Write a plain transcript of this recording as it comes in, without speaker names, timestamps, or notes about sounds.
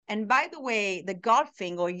And by the way, the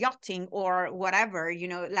golfing or yachting or whatever,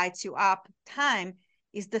 lights you up time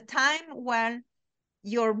is the time when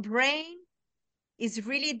your brain is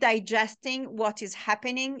really digesting what is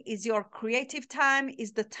happening, is your creative time,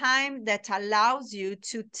 is the time that allows you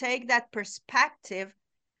to take that perspective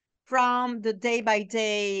from the day by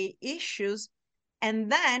day issues.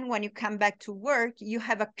 And then when you come back to work, you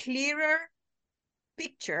have a clearer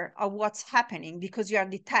picture of what's happening because you are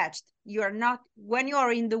detached. You are not, when you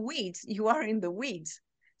are in the weeds, you are in the weeds.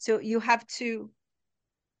 So you have to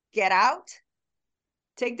get out,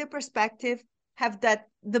 take the perspective, have that.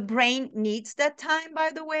 The brain needs that time, by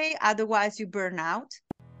the way, otherwise you burn out.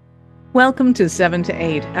 Welcome to 7 to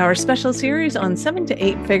 8, our special series on 7 to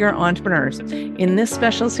 8 figure entrepreneurs. In this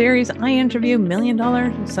special series, I interview $1 million,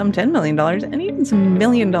 some $10 million, and even some $1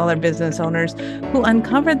 million business owners who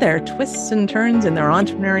uncovered their twists and turns in their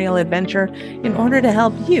entrepreneurial adventure in order to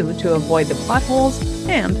help you to avoid the potholes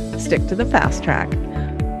and stick to the fast track.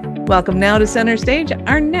 Welcome now to center stage,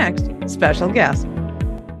 our next special guest.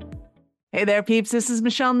 Hey there, peeps. This is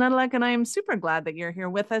Michelle Nedelec, and I am super glad that you're here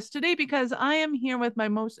with us today because I am here with my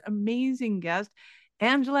most amazing guest,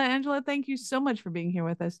 Angela. Angela, thank you so much for being here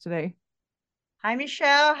with us today. Hi,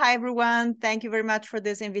 Michelle. Hi, everyone. Thank you very much for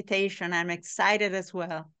this invitation. I'm excited as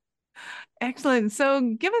well. Excellent. So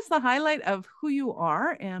give us the highlight of who you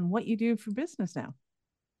are and what you do for business now.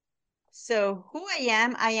 So who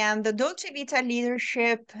I am the Dolce Vita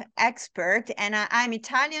leadership expert, and I'm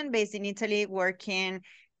Italian, based in Italy, working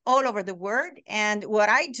all over the world. And what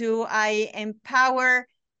I do, I empower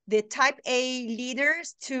the type A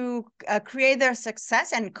leaders to create their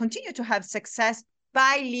success and continue to have success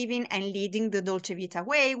by living and leading the Dolce Vita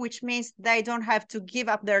way, which means they don't have to give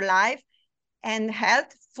up their life and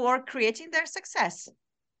health for creating their success.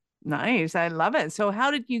 Nice. I love it. So how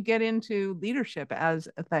did you get into leadership as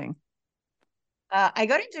a thing? I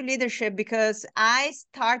got into leadership because I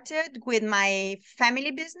started with my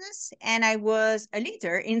family business and I was a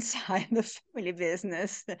leader inside the family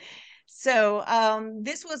business. So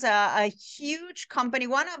this was a huge company,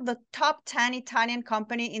 one of the top 10 Italian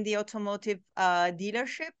company in the automotive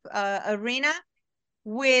dealership arena,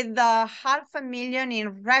 with 500,000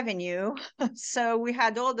 in revenue. So we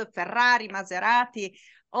had all the Ferrari, Maserati,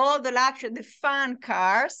 all the luxury, the fun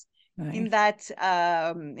cars. Nice. In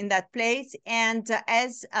that place. And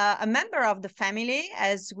as a member of the family,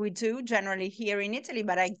 as we do generally here in Italy,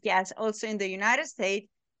 but I guess also in the United States,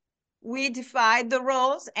 we divide the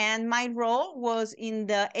roles, and my role was in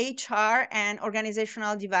the HR and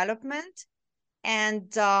organizational development. And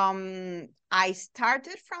I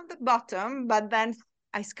started from the bottom, but then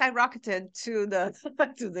I skyrocketed to the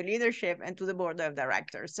to the leadership and to the board of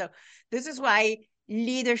directors. So this is why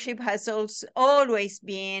leadership has also always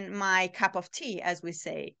been my cup of tea, as we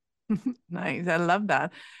say. Nice. I love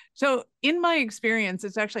that. So in my experience,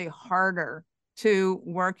 it's actually harder to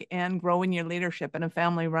work and grow in your leadership in a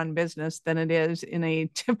family-run business than it is in a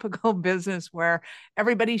typical business where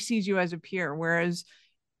everybody sees you as a peer. Whereas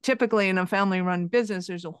typically in a family-run business,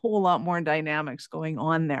 there's a whole lot more dynamics going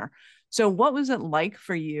on there. So what was it like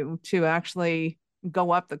for you to actually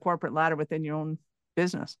go up the corporate ladder within your own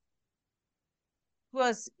business?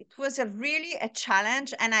 It was really a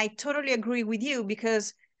challenge, and I totally agree with you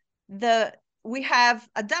because we have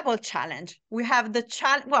a double challenge. We have the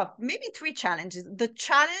challenge, well, maybe three challenges. The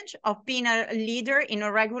challenge of being a leader in a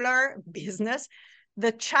regular business,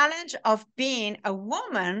 the challenge of being a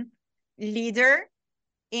woman leader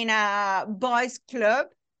in a boys club,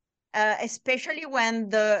 especially when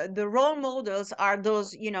the role models are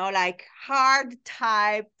those, like hard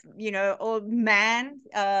type, old man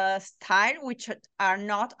style, which are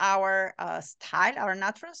not our style, our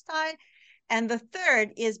natural style. And the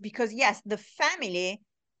third is because, yes, the family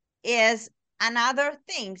is another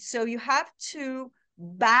thing. So you have to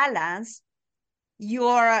balance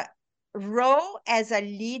your role as a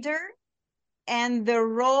leader and the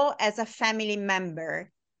role as a family member.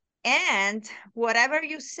 And whatever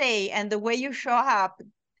you say and the way you show up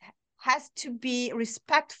has to be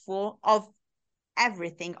respectful of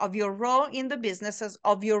everything, of your role in the businesses,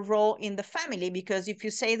 of your role in the family. Because if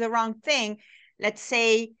you say the wrong thing, let's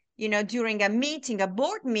say, during a meeting, a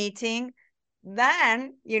board meeting,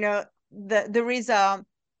 then, there is a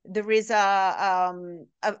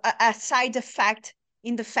side effect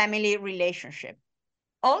in the family relationship.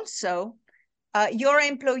 Also, your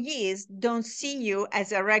employees don't see you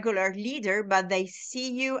as a regular leader, but they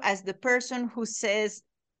see you as the person who says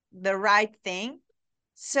the right thing.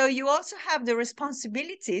 So you also have the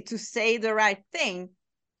responsibility to say the right thing.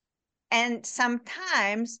 And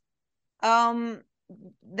sometimes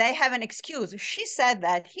they have an excuse. She said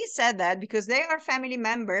that, he said that, because they are family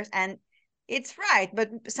members, and it's right, but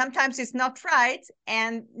sometimes it's not right,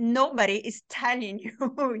 and nobody is telling you,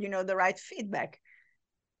 the right feedback.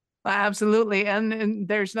 Absolutely. And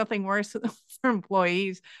there's nothing worse for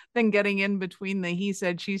employees than getting in between the he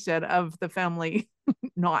said, she said of the family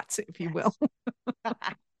knots, if you will.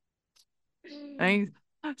 Yes. Right?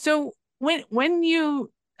 So when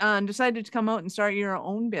you decided to come out and start your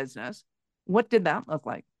own business, what did that look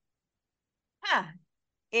like? Huh.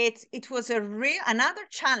 It was another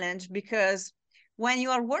challenge, because when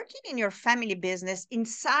you are working in your family business,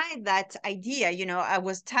 inside that idea, I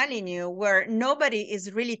was telling you, where nobody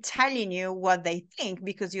is really telling you what they think,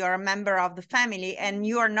 because you are a member of the family and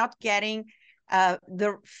you are not getting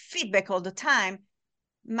the feedback all the time.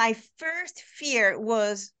 My first fear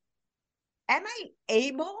was, am I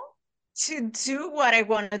able to do what I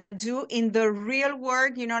want to do in the real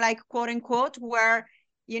world, like quote unquote, where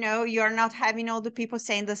you're not having all the people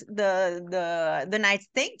saying the nice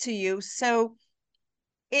thing to you. So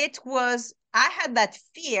I had that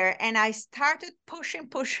fear, and I started pushing,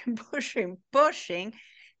 pushing, pushing, pushing,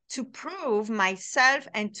 to prove myself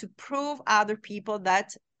and to prove other people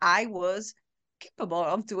that I was capable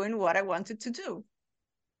of doing what I wanted to do.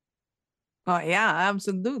 Oh yeah,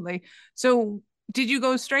 absolutely. So did you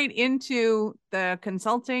go straight into the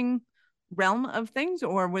consulting realm of things,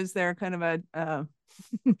 or was there kind of a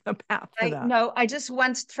path to that? No, I just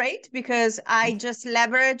went straight, because I just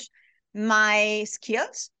leveraged my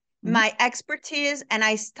skills, Mhm. my expertise, and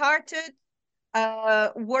I started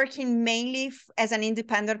working mainly as an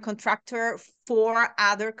independent contractor for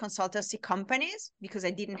other consultancy companies, because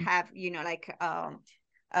I didn't have, like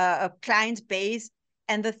a client base.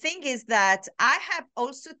 And the thing is that I have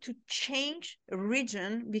also to change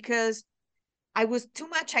region, because I was too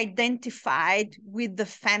much identified with the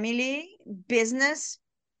family business,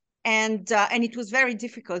 and it was very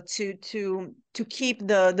difficult to keep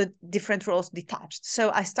the different roles detached.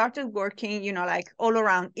 So I started working, like all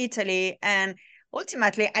around Italy, and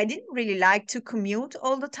ultimately I didn't really like to commute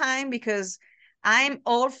all the time, because I'm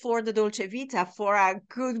all for the dolce vita, for a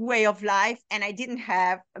good way of life, and I didn't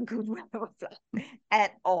have a good way of life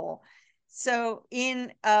at all. So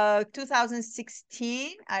in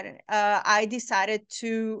 2016, I decided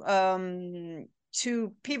to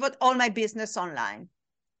pivot all my business online.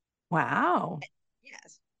 Wow.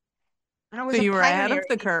 Yes. And I So was a you were ahead pioneer of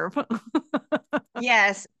the in, curve.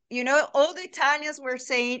 yes. All the Italians were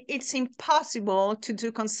saying it's impossible to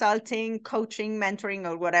do consulting, coaching, mentoring,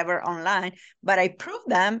 or whatever online. But I proved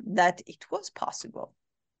them that it was possible.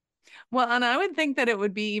 Well, and I would think that it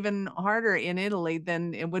would be even harder in Italy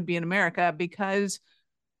than it would be in America, because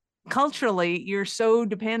culturally you're so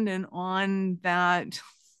dependent on that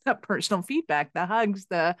personal feedback, the hugs,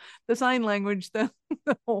 the sign language, the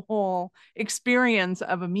whole experience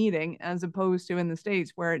of a meeting, as opposed to in the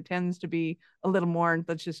States, where it tends to be a little more,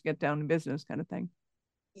 let's just get down to business kind of thing.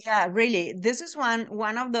 Yeah, really. This is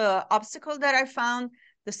one of the obstacles that I found.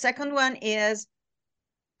 The second one is,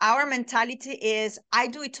 our mentality is, I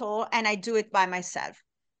do it all and I do it by myself.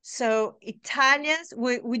 So Italians,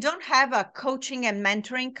 we don't have a coaching and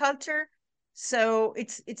mentoring culture. So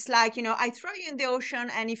it's like, I throw you in the ocean,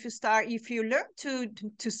 and if you learn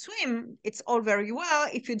to swim, it's all very well.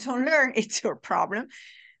 If you don't learn, it's your problem.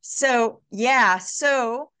 So yeah,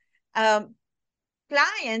 so um,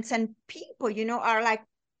 clients and people, are like,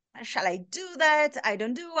 shall I do that? I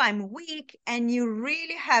don't do, I'm weak. And you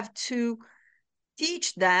really have to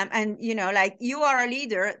teach them, and like, you are a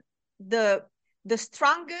leader, the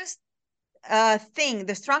strongest thing,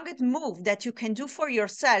 the strongest move that you can do for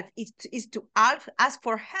yourself is to ask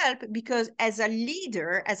for help, because as a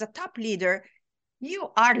leader, as a top leader, you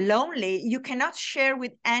are lonely. You cannot share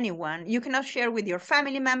with anyone. You cannot share with your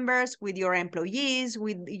family members, with your employees,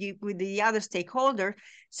 with the other stakeholders.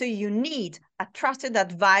 So you need a trusted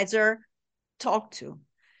advisor talk to.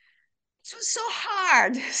 It was so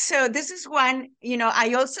hard. So this is when,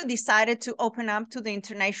 I also decided to open up to the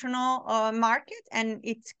international market, and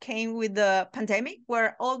it came with the pandemic,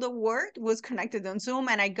 where all the world was connected on Zoom,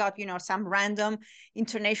 and I got, some random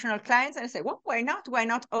international clients, and I said, well, why not? Why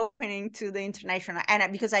not opening to the international?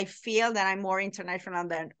 And because I feel that I'm more international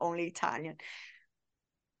than only Italian.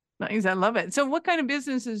 Nice, I love it. So what kind of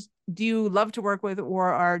businesses do you love to work with,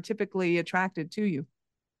 or are typically attracted to you?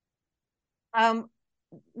 Um,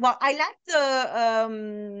 well, I like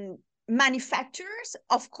the manufacturers.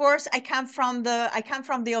 Of course, I come from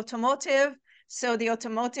the automotive, so the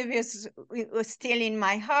automotive is still in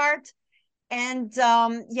my heart. And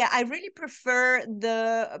yeah, I really prefer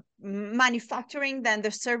the manufacturing than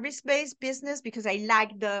the service-based business, because I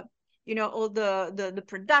like all the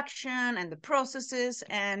production and the processes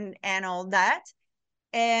and all that.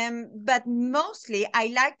 But mostly I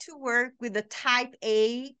like to work with the type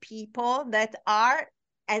A people that are,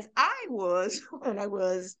 as I was when I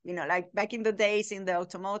was, like back in the days in the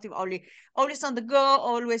automotive, always on the go,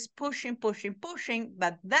 always pushing, pushing, pushing.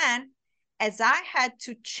 But then as I had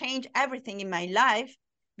to change everything in my life,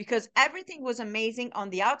 because everything was amazing on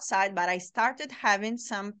the outside, but I started having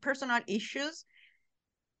some personal issues,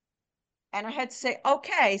 and I had to say,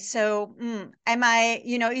 okay, so am I,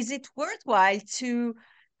 is it worthwhile to,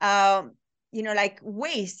 like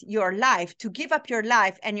waste your life, to give up your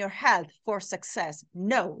life and your health for success?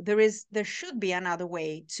 No, there should be another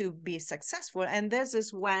way to be successful. And this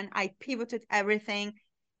is when I pivoted everything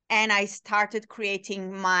and I started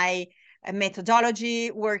creating my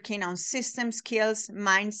methodology, working on system skills,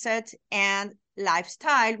 mindset, and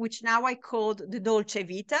lifestyle, which now I called the Dolce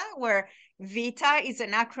Vita, where Vita is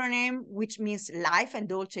an acronym which means life, and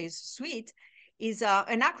Dolce is sweet, is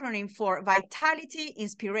an acronym for vitality,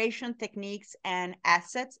 inspiration, techniques, and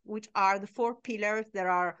assets, which are the 4 pillars that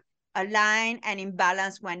are aligned and in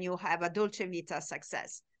balance when you have a Dolce Vita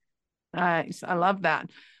success. Nice. I love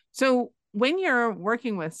that. So when you're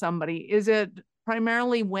working with somebody, is it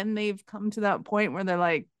primarily when they've come to that point where they're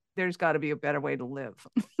like, there's got to be a better way to live?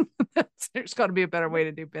 There's got to be a better way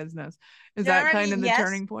to do business. Is that kind of the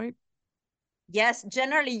turning point? Yes,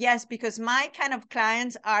 generally, yes, because my kind of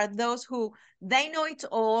clients are those who they know it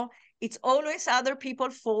all. It's always other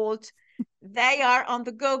people's fault. They are on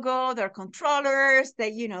the go-go, they're controllers,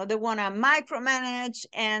 they want to micromanage.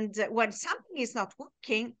 And when something is not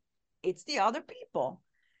working, it's the other people.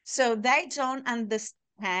 So they don't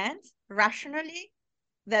understand rationally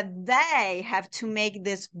that they have to make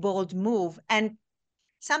this bold move. And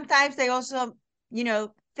sometimes they also,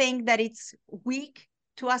 think that it's weak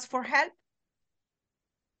to ask for help.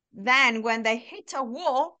 Then when they hit a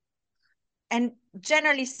wall, and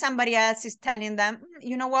generally somebody else is telling them,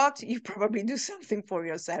 you know what, you probably do something for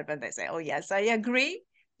yourself. And they say, oh, yes, I agree.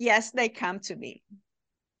 Yes, they come to me.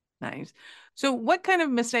 Nice. So what kind of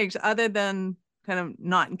mistakes, other than kind of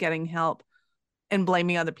not getting help and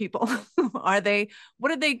blaming other people, what are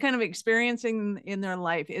they kind of experiencing in their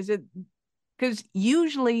life? Is it because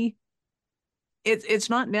usually it's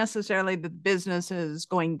not necessarily the business is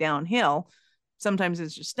going downhill. Sometimes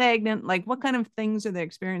it's just stagnant. Like, what kind of things are they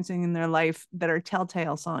experiencing in their life that are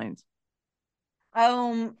telltale signs?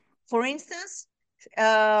 For instance,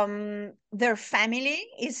 their family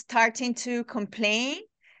is starting to complain.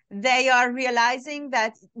 They are realizing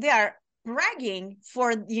that they are bragging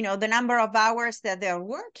for the number of hours that they're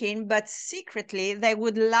working, but secretly they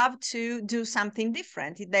would love to do something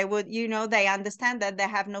different. They would, they understand that they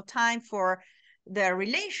have no time for their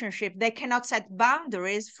relationship. They cannot set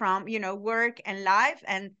boundaries from work and life,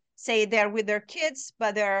 and say they're with their kids,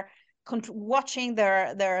 but they're watching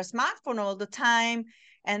their smartphone all the time.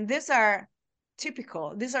 And these are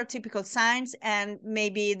typical signs. And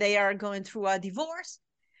maybe they are going through a divorce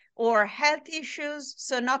or health issues.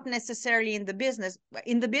 So not necessarily in the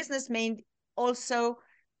business main, also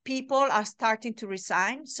people are starting to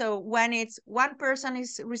resign. So when it's one person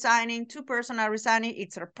is resigning, 2 person are resigning,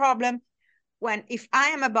 it's a problem. If I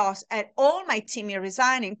am a boss and all my team are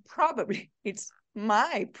resigning, probably it's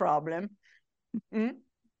my problem. Mm-hmm.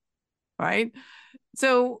 Right.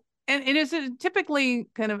 So, and is it typically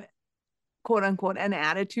kind of quote unquote an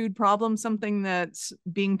attitude problem, something that's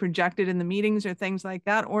being projected in the meetings or things like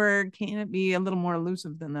that? Or can it be a little more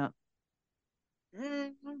elusive than that?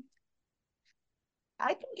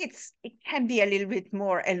 I think it can be a little bit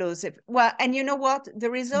more elusive. Well, and you know what?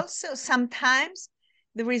 There is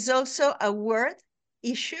also a word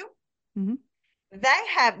issue. Mm-hmm.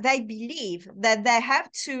 They believe that they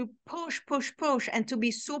have to push, and to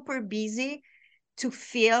be super busy to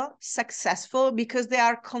feel successful, because they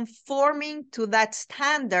are conforming to that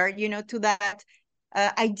standard, to that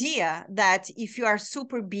idea that if you are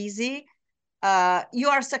super busy, you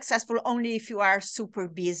are successful only if you are super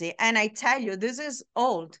busy. And I tell you, this is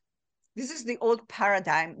old. This is the old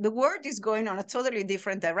paradigm. The world is going on a totally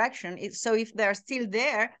different direction. So if they're still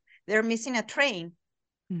there, they're missing a train.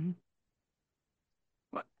 Mm-hmm.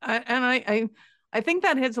 I think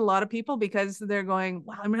that hits a lot of people, because they're going,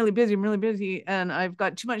 wow, I'm really busy, and I've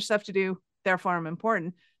got too much stuff to do, therefore I'm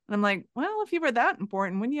important. And I'm like, well, if you were that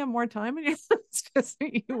important, wouldn't you have more time in your hands? Because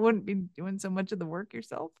you wouldn't be doing so much of the work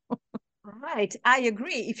yourself. Right, I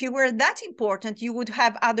agree. If you were that important, you would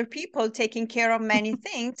have other people taking care of many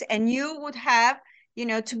things, and you would have,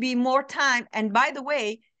 to be more time. And by the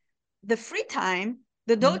way, the free time,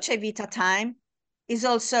 the Dolce Vita time, is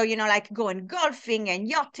also, like going golfing and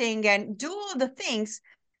yachting and do all the things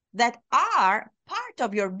that are part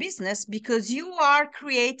of your business because you are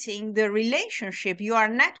creating the relationship, you are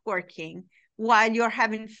networking while you're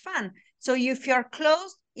having fun. So if you're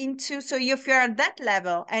close into, so if you're at that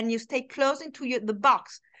level and you stay close into the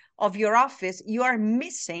box of your office, you are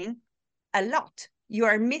missing a lot. You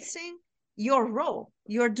are missing your role.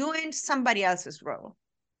 You're doing somebody else's role.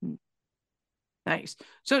 Nice.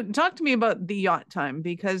 So talk to me about the yacht time,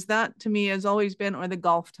 because that to me has always been, or the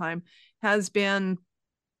golf time has been,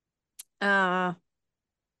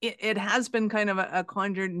 it has been kind of a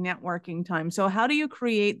conjured networking time. So how do you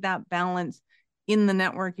create that balance in the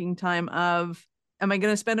networking time of, am I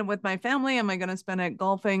going to spend it with my family? Am I going to spend it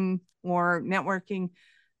golfing or networking?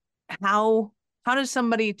 How does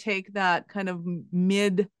somebody take that kind of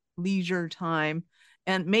mid leisure time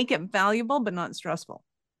and make it valuable but not stressful?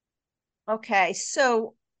 Okay,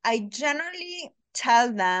 so I generally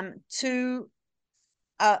tell them to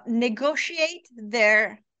negotiate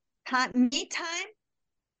their me time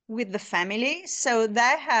with the family. So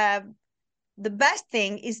they have, the best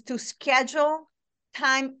thing is to schedule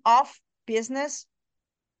time off business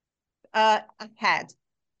ahead.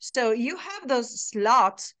 So you have those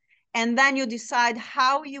slots, and then you decide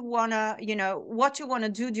how you want to, what you want to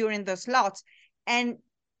do during those slots. And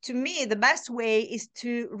to me, the best way is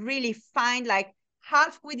to really find like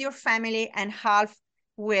half with your family and half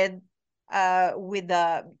with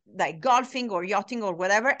like golfing or yachting or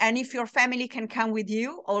whatever. And if your family can come with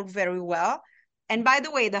you, all very well. And by the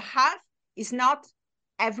way, the half is not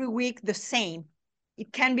every week the same.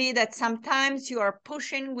 It can be that sometimes you are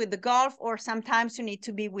pushing with the golf, or sometimes you need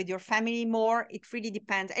to be with your family more. It really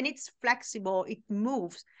depends. And it's flexible, it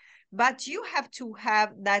moves. But you have to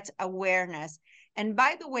have that awareness. And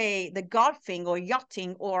by the way, the golfing or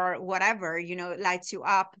yachting or whatever, lights you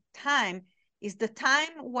up time is the time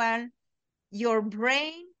when your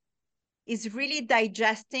brain is really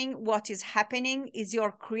digesting what is happening, is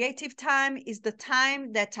your creative time, is the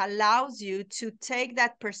time that allows you to take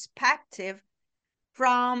that perspective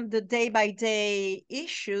from the day by day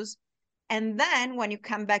issues. And then when you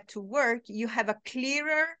come back to work, you have a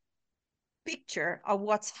clearer picture of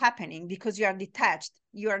what's happening because you are detached.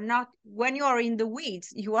 You are not, when you are in the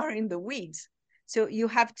weeds, you are in the weeds. So you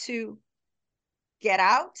have to get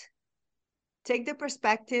out, take the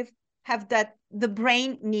perspective, have that. The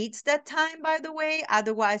brain needs that time, by the way,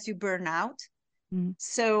 otherwise you burn out.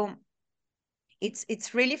 So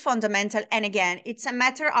it's really fundamental. And again, it's a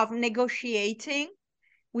matter of negotiating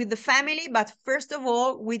with the family, but first of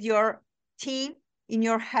all, with your team in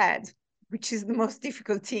your head, which is the most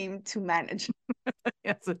difficult team to manage.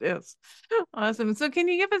 Yes, it is. Awesome. So can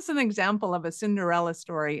you give us an example of a Cinderella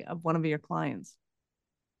story of one of your clients?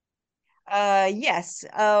 Yes.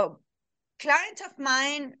 Client of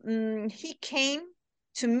mine, he came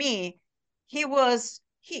to me. He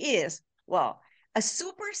is, well, a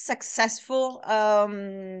super successful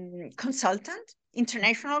consultant,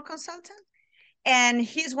 international consultant. And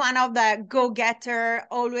he's one of the go-getter,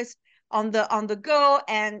 always on the go.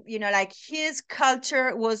 And like his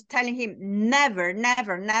culture was telling him never,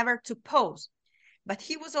 never, never to pose. But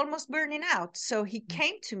he was almost burning out. So he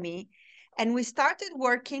came to me and we started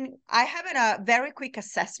working. I have a very quick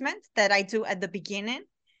assessment that I do at the beginning.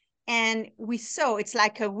 And we saw, it's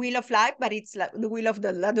like a wheel of life, but it's like the wheel of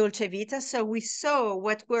the La Dolce Vita. So we saw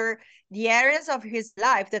what were the areas of his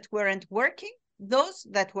life that weren't working, those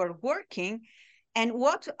that were working, and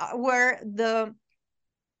what were the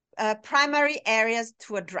primary areas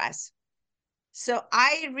to address. So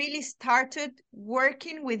I really started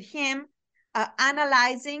working with him,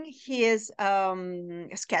 analyzing his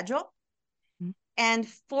schedule and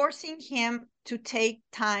forcing him to take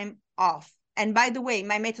time off. And by the way,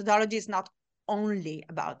 my methodology is not only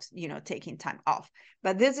about, taking time off,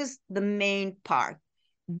 but this is the main part.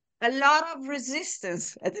 A lot of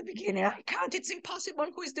resistance at the beginning. I can't, it's impossible.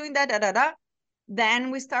 Who is doing that? Da, da, da.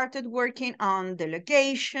 Then we started working on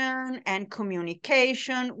delegation and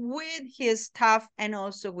communication with his staff and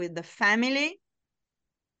also with the family.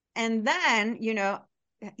 And then,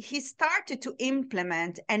 he started to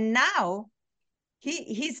implement. And now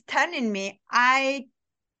he's telling me,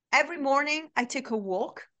 every morning I take a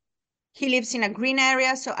walk. He lives in a green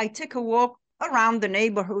area, so I take a walk around the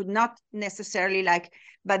neighborhood, not necessarily like,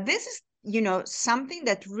 but this is, something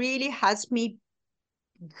that really has me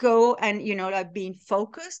go and, like being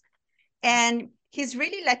focused. And he's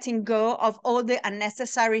really letting go of all the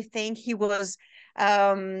unnecessary thing he was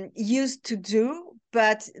used to do,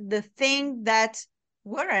 but the thing that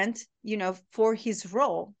weren't, for his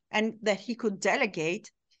role and that he could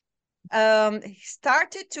delegate. He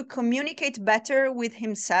started to communicate better with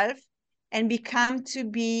himself and become to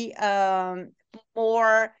be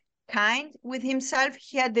more kind with himself.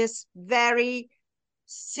 He had this very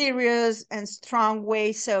serious and strong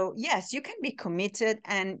way. So yes, you can be committed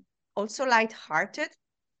and also lighthearted,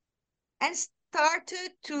 and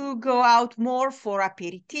started to go out more for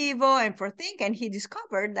aperitivo and for things. And he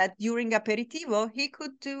discovered that during aperitivo, he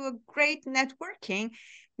could do a great networking,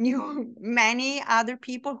 knew many other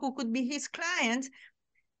people who could be his clients.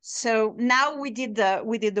 So now we did the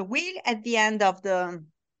wheel at the end of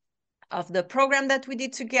the program that we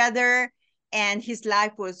did together, and his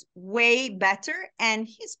life was way better and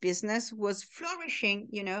his business was flourishing,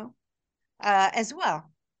 as well.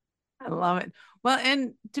 I love it. Well,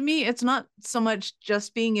 and to me, it's not so much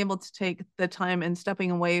just being able to take the time and stepping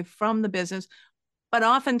away from the business, but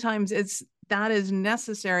oftentimes it's that is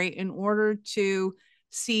necessary in order to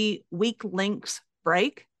see weak links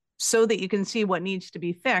break so that you can see what needs to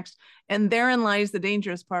be fixed. And therein lies the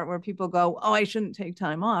dangerous part where people go, oh, I shouldn't take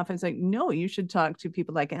time off. It's like, no, you should talk to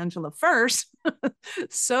people like Angela first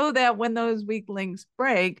so that when those weak links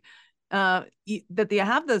break, that they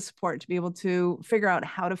have the support to be able to figure out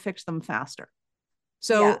how to fix them faster.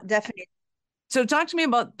 Yeah, So, definitely. so talk to me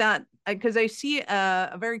about that, because I see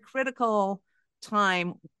a very critical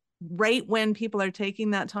time right when people are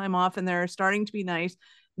taking that time off and they're starting to be nice.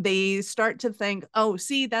 They start to think, oh,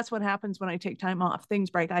 see, that's what happens when I take time off. Things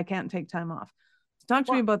break. I can't take time off. Talk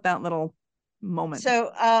to me Well, about that little moment.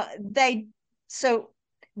 So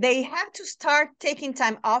they have to start taking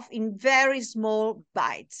time off in very small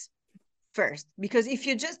bites first, because if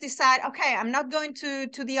you just decide, okay, I'm not going to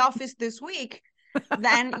the office this week,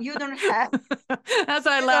 then you don't have As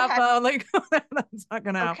I you don't laugh, have like that's not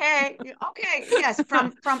gonna happen. okay, yes,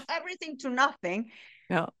 from everything to nothing.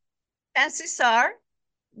 Yeah, Chances are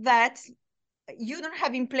that you don't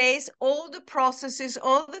have in place all the processes,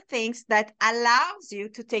 all the things that allows you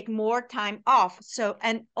to take more time off. So,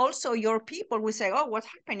 and also your people will say, oh, what's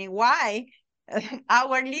happening? Why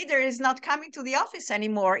our leader is not coming to the office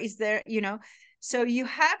anymore? Is there, so you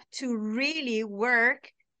have to really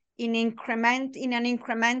work in an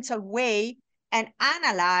incremental way, and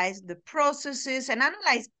analyze the processes and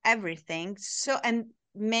analyze everything. So, and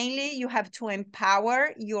mainly you have to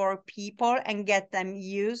empower your people and get them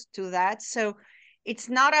used to that. So it's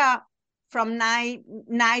not a from night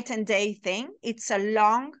and day thing. It's a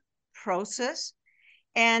long process.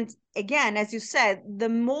 And again, as you said, the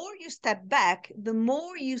more you step back, the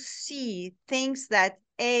more you see things that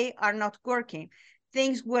are not working,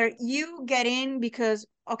 things where you get in because,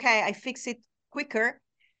 okay, I fix it quicker.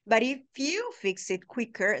 But if you fix it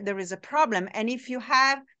quicker, there is a problem. And if you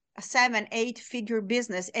have a 7-8 figure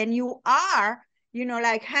business and you are,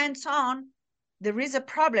 like hands-on, there is a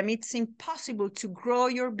problem. It's impossible to grow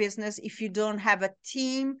your business if you don't have a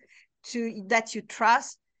team that you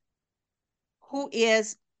trust, who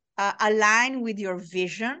is aligned with your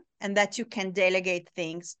vision, and that you can delegate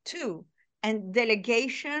things to. And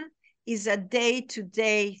delegation is a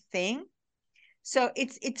day-to-day thing. So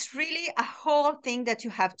it's really a whole thing that you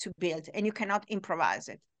have to build, and you cannot improvise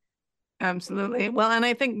it. absolutely. Well, and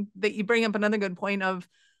I think that you bring up another good point of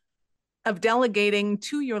delegating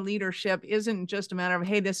to your leadership isn't just a matter of,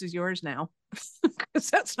 hey, this is yours now, because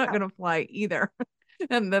that's not going to fly either.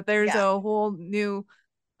 And that there's Yeah. a whole new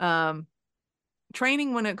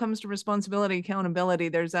training when it comes to responsibility, accountability.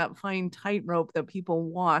 There's that fine tightrope that people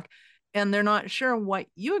walk, and they're not sure what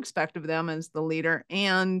you expect of them as the leader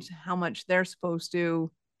and how much they're supposed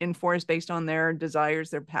to enforce based on their desires,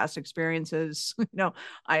 their past experiences.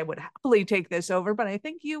 I would happily take this over, but I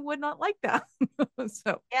think you would not like that.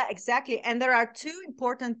 So Yeah, exactly. And there are two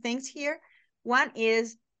important things here. One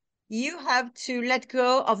is you have to let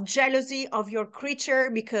go of jealousy of your creature,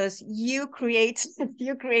 because you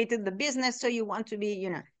created the business, so you want to be,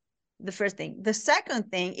 the first thing. The second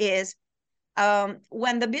thing is,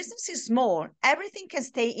 when the business is small, everything can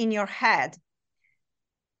stay in your head.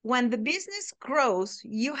 When the business grows,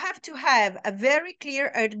 you have to have a very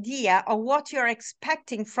clear idea of what you're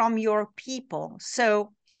expecting from your people.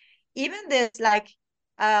 So even this, like,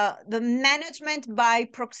 the management by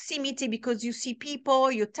proximity, because you see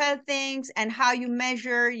people, you tell things, and how you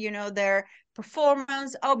measure, their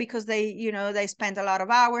performance. Oh, because they spend a lot of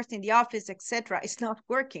hours in the office, etc. It's not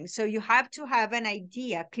working. So you have to have an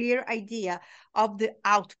idea, clear idea of the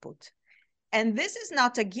output. And this is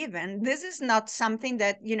not a given. This is not something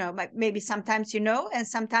that, maybe sometimes, and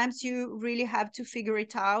sometimes you really have to figure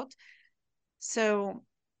it out. So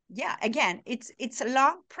yeah, again, it's a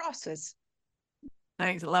long process.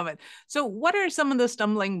 nice, love it. So, what are some of the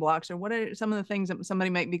stumbling blocks, or what are some of the things that somebody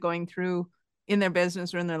might be going through in their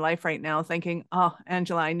business or in their life right now, thinking, "Oh,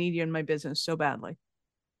 Angela, I need you in my business so badly."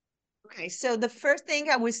 Okay, so the first thing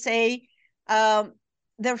I would say, um,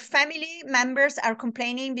 their family members are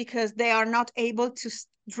complaining because they are not able to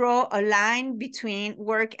draw a line between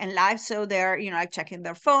work and life. So they're, like checking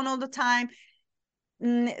their phone all the time.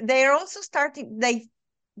 They're also starting,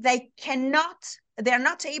 they're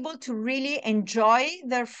not able to really enjoy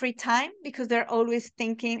their free time because they're always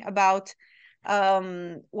thinking about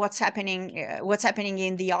what's happening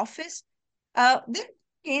in the office. They're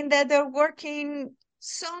thinking that they're working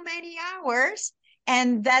so many hours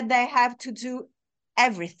and that they have to do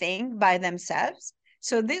everything by themselves.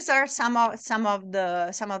 So these are some of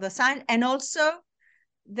the signs. And also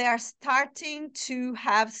they're starting to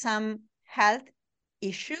have some health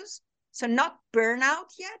issues. So not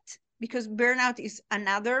burnout yet, because burnout is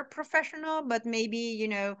another professional, but maybe,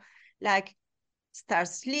 like start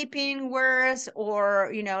sleeping worse,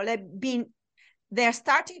 or, like they're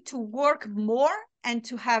starting to work more and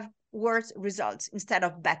to have worse results instead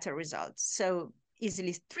of better results. So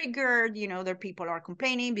easily triggered, their people are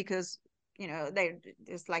complaining because, they're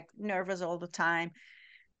just like nervous all the time.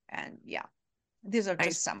 And yeah, these are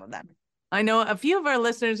just some of them. I know a few of our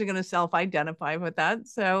listeners are going to self-identify with that,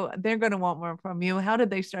 so they're going to want more from you. How did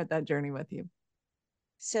they start that journey with you?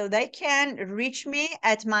 So they can reach me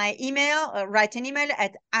at my email, write an email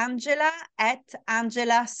at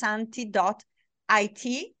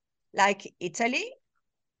angela@angelasanti.it, like Italy,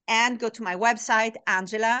 and go to my website,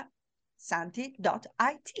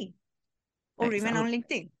 angelasanti.it, or even on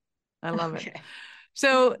LinkedIn. I love it.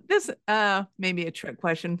 So this may be a trick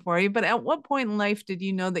question for you, but at what point in life did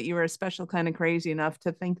you know that you were a special kind of crazy enough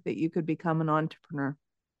to think that you could become an entrepreneur?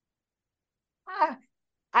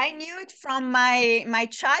 I knew it from my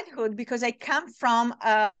childhood because I come from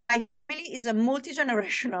my family is a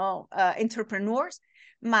multi-generational entrepreneurs.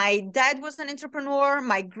 My dad was an entrepreneur.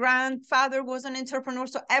 My grandfather was an entrepreneur.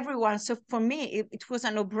 So everyone. So for me, it was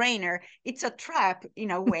a no-brainer. It's a trap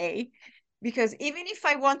in a way, because even if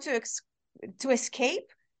I want to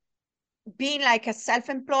escape being like a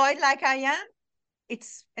self-employed like I am,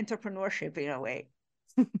 it's entrepreneurship in a way.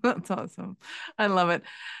 That's awesome. I love it.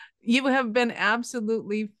 You have been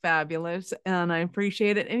absolutely fabulous, and I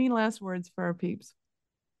appreciate it. Any last words for our peeps?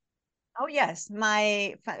 Oh yes,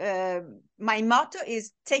 my motto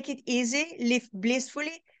is take it easy, live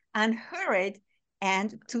blissfully, unhurried,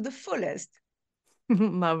 and to the fullest.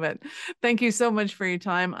 Love it. Thank you so much for your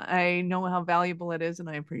time. I know how valuable it is, and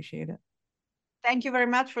I appreciate it. Thank you very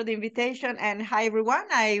much for the invitation. And hi, everyone.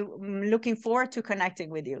 I'm looking forward to connecting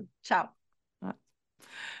with you. Ciao.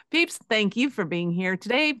 Peeps, thank you for being here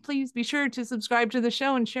today. Please be sure to subscribe to the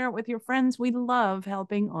show and share it with your friends. We love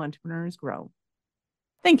helping entrepreneurs grow.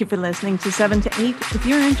 Thank you for listening to 7 to 8. If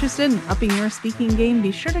you're interested in upping your speaking game,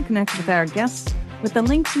 be sure to connect with our guests with the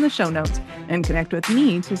links in the show notes, and connect with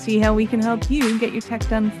me to see how we can help you get your tech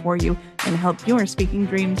done for you and help your speaking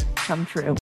dreams come true.